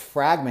that there's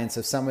fragments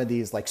of some of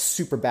these like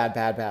super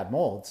bad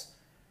molds,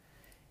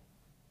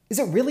 is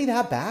it really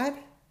that bad?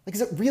 Like,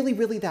 is it really,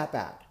 really that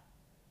bad?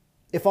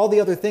 If all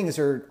the other things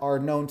are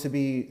known to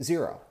be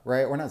zero,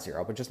 right? Or not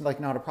zero, but just like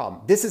not a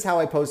problem. This is how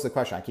I pose the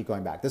question. I keep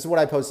going back. This is what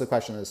I posed the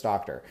question to this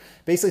doctor.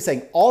 Basically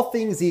saying all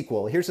things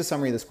equal, here's the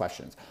summary of this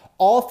question.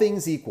 All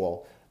things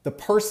equal, the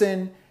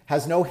person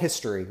has no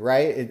history,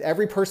 right?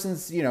 Every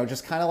person's,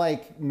 just kind of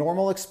like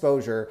normal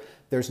exposure.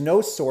 There's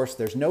no source,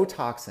 there's no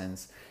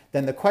toxins.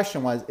 Then the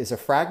question was, is a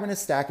fragment of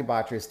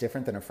Stachybotrys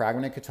different than a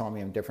fragment of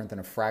Chaetomium, different than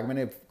a fragment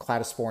of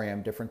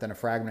Cladosporium, different than a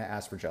fragment of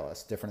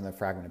Aspergillus, different than a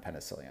fragment of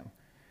Penicillium?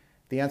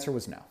 The answer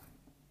was no,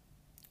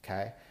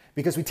 okay?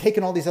 Because we've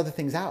taken all these other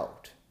things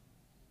out,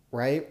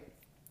 right?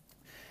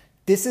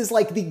 This is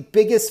like the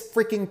biggest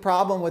freaking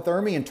problem with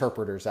ERMI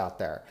interpreters out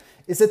there,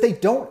 is that they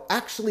don't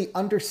actually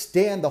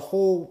understand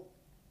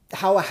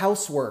how a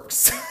house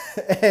works.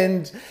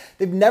 And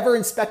they've never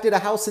inspected a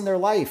house in their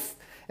life.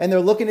 And they're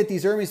looking at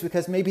these ERMIs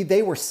because maybe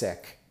they were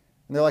sick.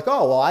 And they're like,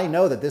 oh, well, I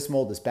know that this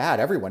mold is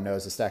bad. Everyone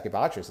knows the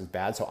Stachybotrys is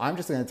bad. So I'm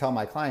just going to tell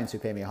my clients who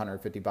pay me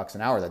 $150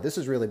 an hour that this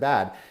is really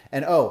bad.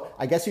 And oh,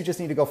 I guess you just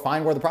need to go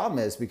find where the problem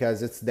is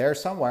because it's there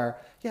somewhere.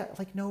 Yeah,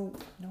 like no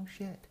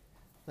shit.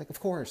 Like, of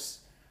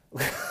course.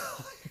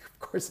 Of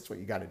course it's what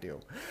you got to do.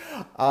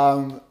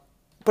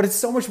 But it's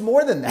so much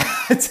more than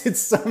that.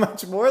 It's so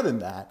much more than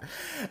that.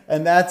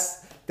 And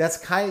that's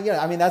kind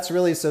of, that's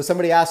really, so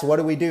somebody asked, what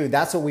do we do?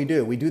 That's what we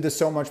do. We do this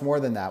so much more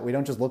than that. We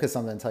don't just look at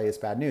something and tell you it's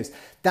bad news.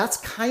 That's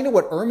kind of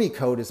what ERMI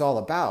code is all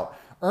about.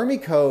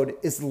 ERMI code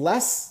is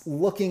less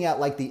looking at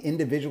like the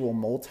individual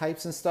mold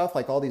types and stuff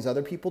like all these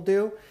other people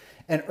do.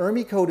 And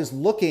ERMI code is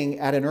looking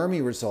at an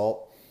ERMI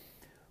result.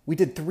 We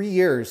did 3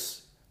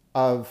 years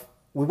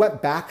we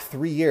went back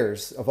 3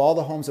 years of all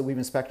the homes that we've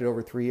inspected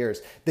over 3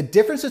 years. The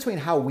difference between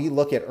how we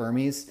look at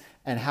ERMIs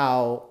and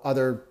how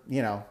other,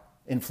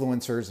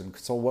 influencers and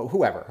so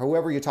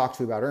whoever you talk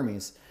to about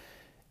ERMIs,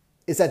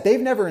 is that they've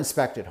never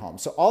inspected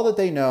homes. So all that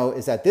they know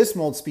is that this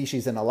mold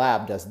species in a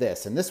lab does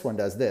this, and this one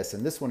does this,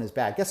 and this one is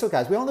bad. Guess what,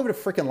 guys? We don't live in a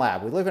freaking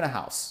lab. We live in a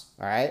house,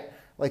 all right?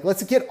 Like,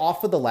 let's get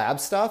off of the lab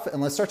stuff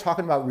and let's start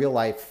talking about real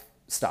life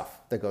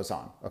stuff that goes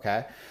on,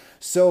 okay?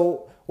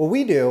 So what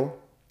we do,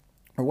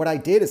 or what I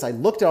did, is I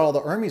looked at all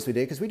the ERMIs we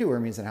did, because we do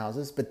ERMIs in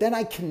houses, but then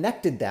I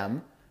connected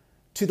them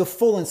to the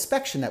full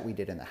inspection that we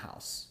did in the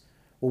house.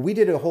 Well, we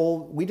did a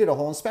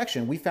whole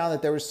inspection. We found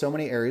that there was so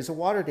many areas of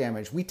water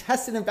damage. We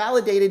tested and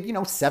validated,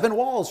 7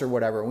 walls or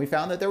whatever. And we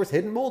found that there was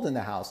hidden mold in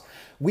the house.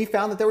 We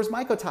found that there was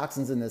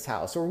mycotoxins in this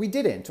house, or we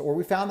didn't. Or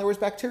we found there was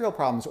bacterial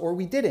problems, or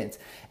we didn't.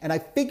 And I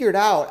figured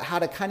out how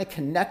to kind of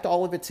connect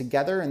all of it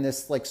together in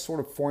this like sort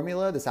of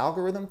formula, this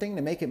algorithm thing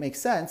to make it make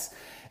sense.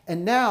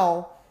 And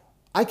now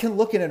I can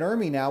look at an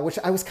ERMI now, which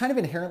I was kind of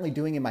inherently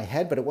doing in my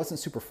head, but it wasn't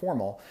super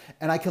formal.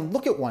 And I can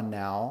look at one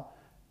now,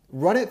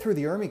 run it through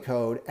the ERMI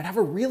code, and have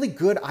a really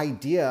good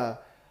idea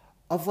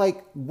of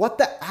like what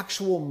the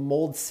actual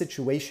mold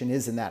situation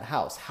is in that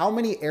house. How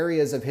many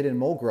areas of hidden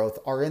mold growth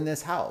are in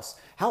this house?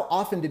 How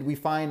often did we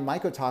find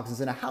mycotoxins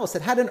in a house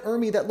that had an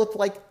ERMI that looked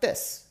like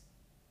this,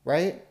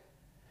 right?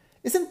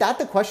 Isn't that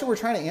the question we're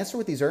trying to answer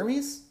with these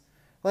ERMIs?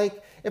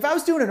 Like, if I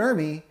was doing an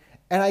ERMI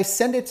and I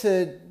send it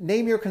to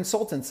name your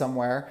consultant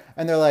somewhere,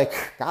 and they're like,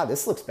 God,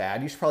 this looks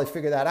bad. You should probably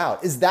figure that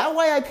out. Is that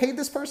why I paid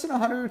this person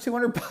 $100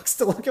 or $200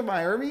 to look at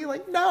my ERMI?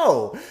 Like,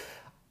 no.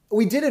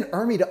 We did an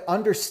ERMI to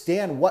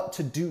understand what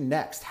to do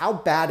next. How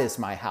bad is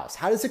my house?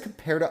 How does it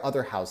compare to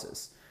other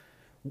houses?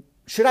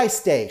 Should I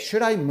stay?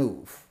 Should I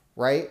move?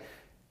 Right?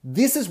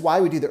 This is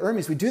why we do the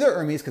ERMIs. We do the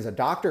ERMIs because a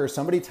doctor or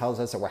somebody tells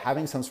us that we're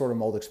having some sort of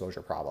mold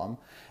exposure problem.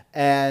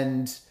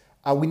 And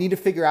we need to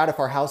figure out if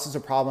our house is a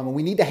problem, and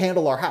we need to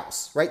handle our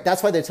house, right?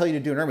 That's why they tell you to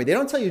do an ERMI. They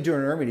don't tell you to do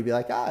an ERMI to be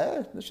like,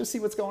 let's just see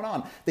what's going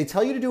on. They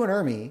tell you to do an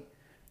ERMI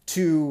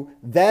to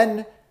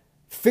then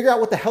figure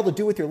out what the hell to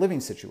do with your living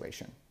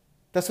situation.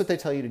 That's what they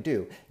tell you to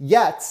do.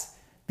 Yet,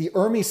 the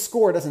ERMI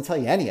score doesn't tell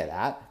you any of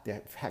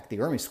that. Heck, the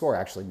ERMI score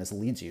actually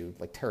misleads you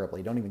like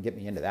terribly. Don't even get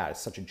me into that. It's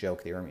such a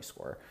joke, the ERMI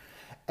score.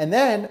 And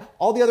then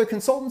all the other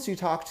consultants you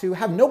talk to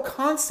have no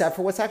concept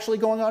for what's actually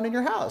going on in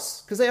your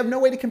house because they have no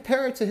way to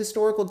compare it to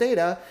historical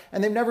data,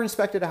 and they've never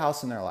inspected a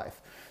house in their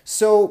life.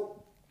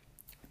 So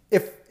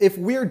if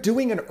we're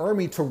doing an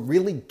ERMI to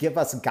really give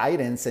us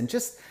guidance and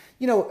just,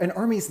 an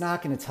ERMI is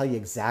not going to tell you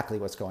exactly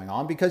what's going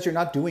on because you're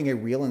not doing a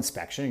real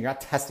inspection. You're not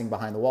testing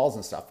behind the walls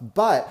and stuff.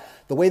 But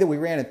the way that we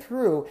ran it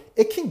through,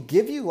 it can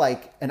give you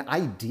like an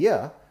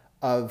idea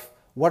of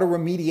what a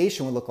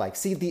remediation would look like.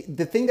 See,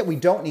 the thing that we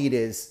don't need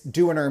is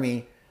do an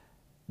ERMI,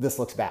 this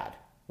looks bad,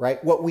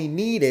 right? What we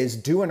need is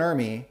do an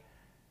ERMI.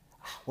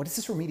 What does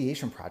this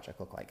remediation project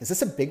look like? Is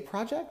this a big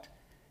project?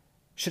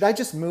 Should I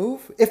just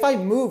move? If I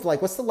move,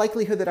 like, what's the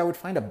likelihood that I would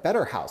find a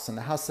better house than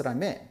the house that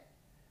I'm in,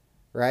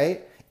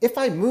 right? If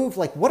I move,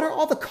 like, what are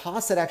all the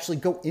costs that actually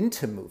go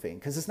into moving?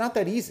 Because it's not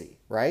that easy,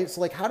 right?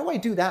 So, like, how do I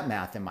do that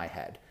math in my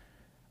head?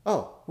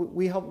 Oh,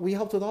 we helped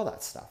with all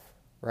that stuff,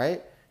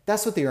 right?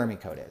 That's what the ERMI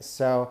code is.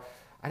 So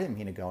I didn't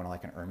mean to go into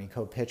like an ERMI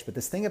code pitch, but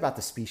this thing about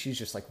the species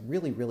just like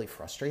really, really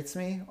frustrates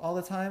me all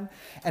the time.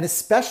 And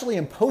especially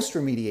in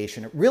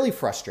post-remediation, it really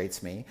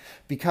frustrates me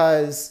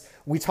because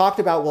we talked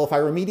about, well, if I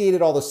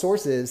remediated all the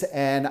sources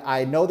and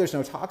I know there's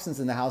no toxins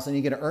in the house and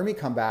you get an ERMI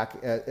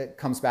it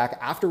comes back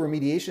after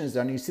remediation is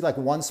done, and you see like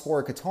one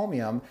spore of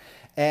cotomium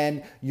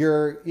and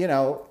your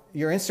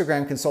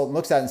Instagram consultant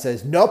looks at it and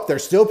says, nope,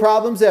 there's still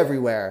problems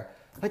everywhere.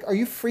 Like, are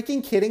you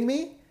freaking kidding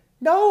me?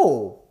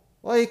 No.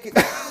 Like,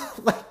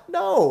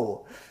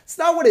 no, it's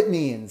not what it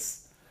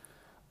means.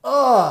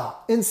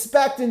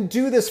 Inspect and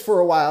do this for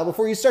a while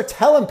before you start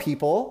telling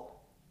people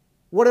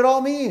what it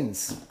all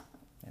means.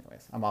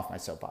 Anyways, I'm off my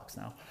soapbox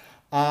now.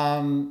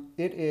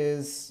 It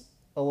is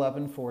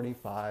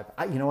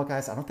 11:45. You know what,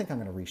 guys? I don't think I'm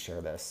going to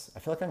reshare this. I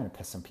feel like I'm going to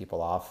piss some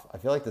people off. I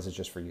feel like this is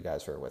just for you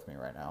guys who are with me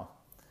right now.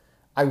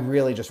 I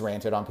really just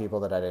ranted on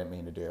people that I didn't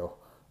mean to do.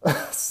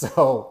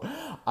 So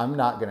I'm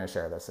not going to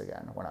share this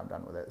again when I'm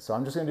done with it. So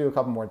I'm just going to do a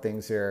couple more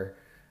things here.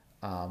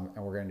 And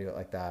we're going to do it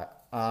like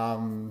that. I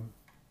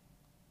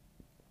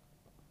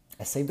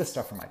save this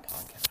stuff for my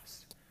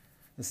podcast.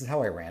 This is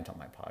how I rant on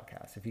my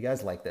podcast. If you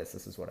guys like this,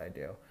 this is what I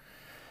do.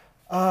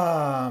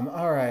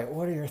 All right.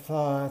 What are your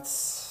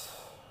thoughts?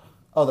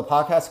 Oh, the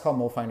podcast is called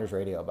Mole Finders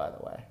Radio, by the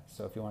way.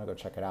 So if you want to go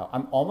check it out,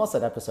 I'm almost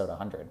at episode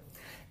 100.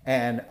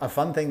 And a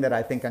fun thing that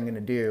I think I'm going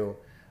to do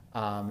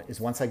is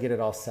once I get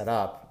it all set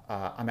up,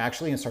 I'm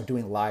actually going to start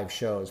doing live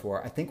shows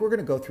where I think we're going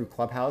to go through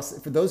Clubhouse.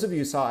 For those of you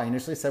who saw, I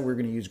initially said we were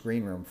going to use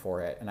Green Room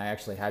for it, and I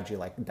actually had you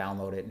like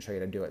download it and show you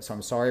how to do it. So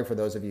I'm sorry for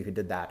those of you who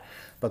did that.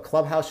 But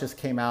Clubhouse just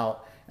came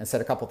out and said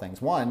a couple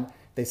things. One,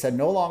 they said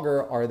no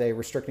longer are they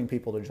restricting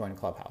people to join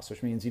Clubhouse,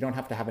 which means you don't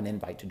have to have an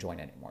invite to join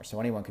anymore. So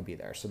anyone could be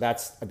there. So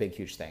that's a big,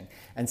 huge thing.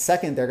 And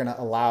second, they're going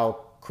to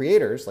allow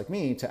creators like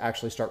me to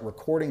actually start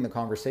recording the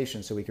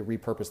conversation so we could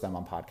repurpose them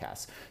on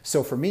podcasts.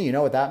 So for me, you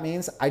know what that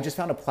means? I just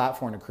found a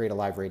platform to create a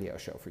live radio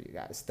show for you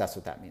guys. That's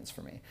what that means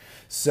for me.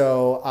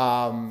 So,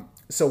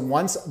 so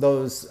once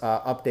those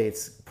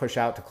updates push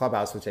out to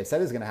Clubhouse, which I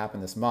said is going to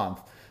happen this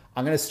month,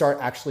 I'm going to start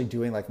actually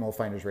doing like Mole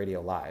Finders Radio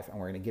live, and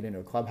we're going to get into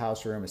a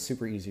Clubhouse room. It's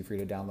super easy for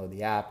you to download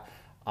the app.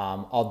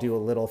 I'll do a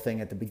little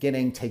thing at the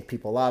beginning, take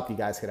people up. You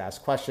guys could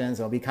ask questions.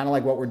 It'll be kind of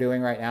like what we're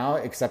doing right now,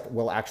 except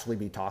we'll actually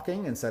be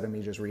talking instead of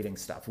me just reading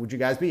stuff. Would you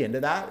guys be into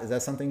that? Is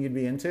that something you'd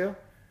be into?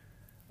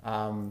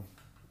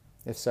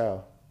 If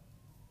so,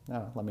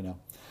 no, let me know.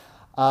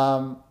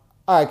 All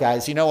right,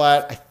 guys, you know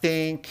what? I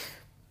think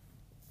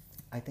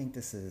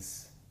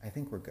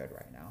we're good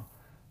right now.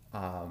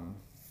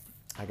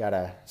 I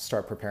gotta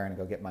start preparing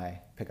to go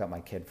pick up my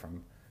kid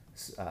from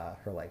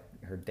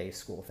her day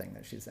school thing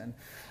that she's in.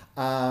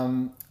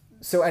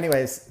 So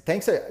anyways,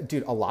 thanks,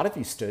 dude. A lot of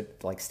you stayed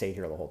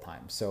here the whole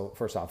time. So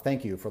first off,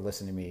 thank you for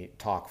listening to me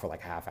talk for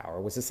like a half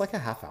hour. Was this like a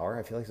half hour?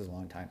 I feel like this is a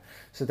long time.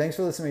 So thanks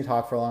for listening to me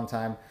talk for a long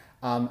time.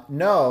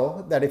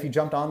 Know that if you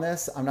jumped on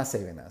this, I'm not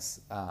saving this.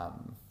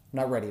 I'm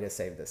not ready to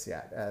save this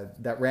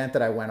yet. That rant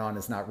that I went on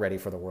is not ready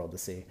for the world to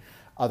see,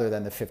 other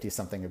than the 50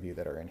 something of you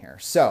that are in here.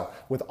 So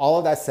with all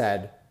of that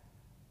said,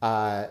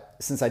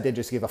 since I did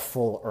just give a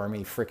full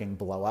ERMI freaking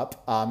blow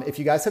up, if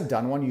you guys have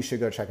done one, you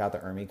should go check out the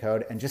ERMI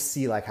code and just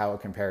see like how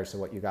it compares to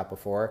what you got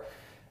before.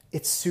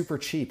 It's super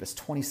cheap. It's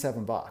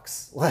 27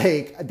 bucks.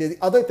 Like the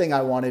other thing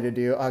I wanted to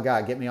do, oh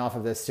God, get me off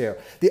of this too.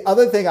 The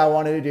other thing I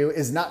wanted to do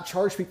is not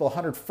charge people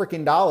 $100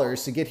 freaking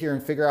dollars to get here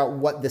and figure out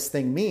what this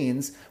thing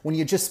means when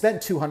you just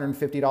spent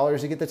 $250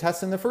 to get the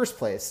test in the first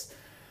place.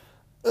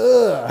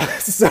 Ugh.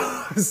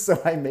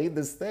 So I made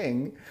this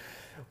thing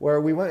where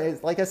we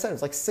went, like I said, it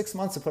was like 6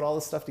 months to put all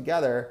this stuff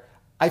together.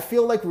 I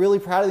feel like really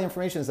proud of the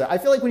information. I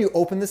feel like when you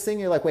open this thing,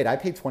 you're like, wait, I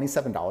paid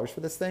 $27 for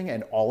this thing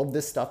and all of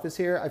this stuff is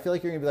here. I feel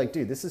like you're gonna be like,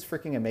 dude, this is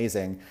freaking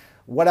amazing.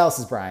 What else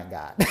has Brian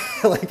got?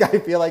 Like, I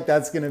feel like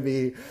that's gonna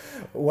be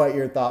what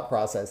your thought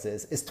process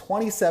is. It's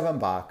 27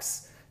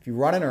 bucks. If you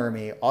run an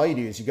ERMI, all you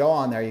do is you go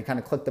on there, you kind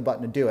of click the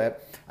button to do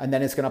it, and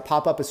then it's gonna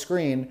pop up a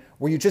screen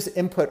where you just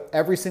input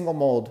every single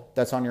mold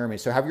that's on your ERMI.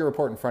 So have your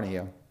report in front of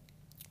you.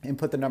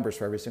 Input the numbers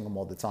for every single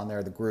mold that's on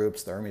there, the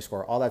groups, the ERMI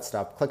score, all that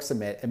stuff. Click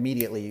submit.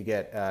 Immediately you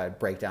get a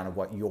breakdown of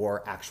what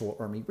your actual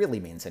ERMI really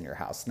means in your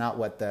house, not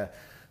what the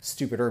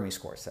stupid ERMI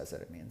score says that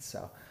it means.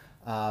 So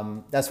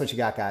that's what you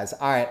got, guys.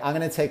 All right, I'm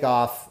going to take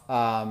off.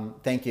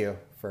 Thank you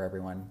for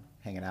everyone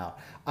hanging out.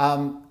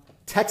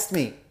 Text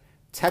me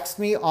text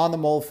me on the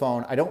Mold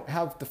phone. I don't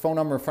have the phone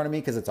number in front of me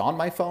because it's on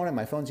my phone and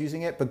my phone's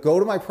using it, but go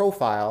to my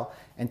profile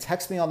and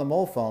text me on the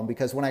Mold phone,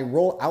 because when I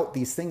roll out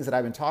these things that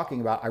I've been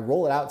talking about, I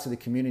roll it out to the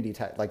community,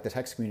 like the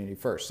text community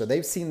first. So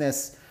they've seen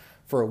this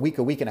for a week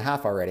and a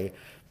half already,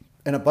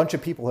 and a bunch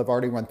of people have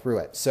already run through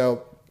it.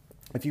 So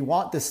if you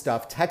want this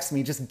stuff, text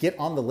me, just get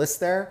on the list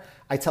there.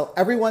 I tell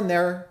everyone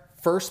there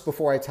first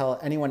before I tell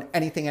anyone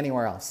anything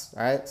anywhere else.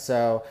 All right.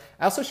 So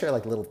I also share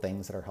like little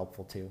things that are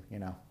helpful too, you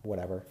know,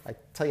 whatever. I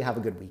tell you have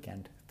a good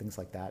weekend, things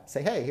like that.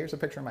 Say, hey, here's a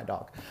picture of my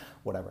dog,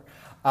 whatever.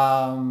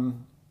 All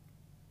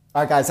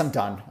right, guys, I'm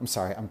done. I'm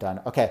sorry, I'm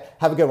done. Okay,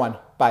 have a good one.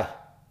 Bye.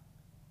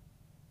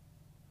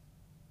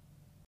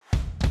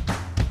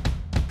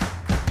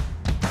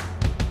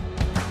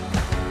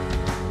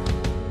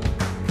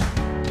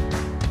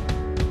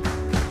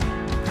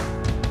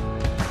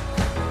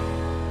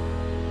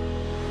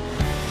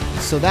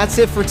 So that's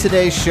it for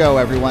today's show,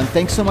 everyone.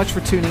 Thanks so much for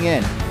tuning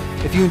in.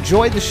 If you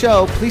enjoyed the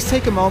show, please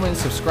take a moment and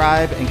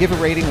subscribe and give a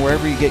rating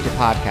wherever you get your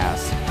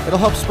podcasts. It'll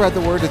help spread the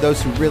word to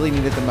those who really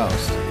need it the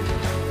most.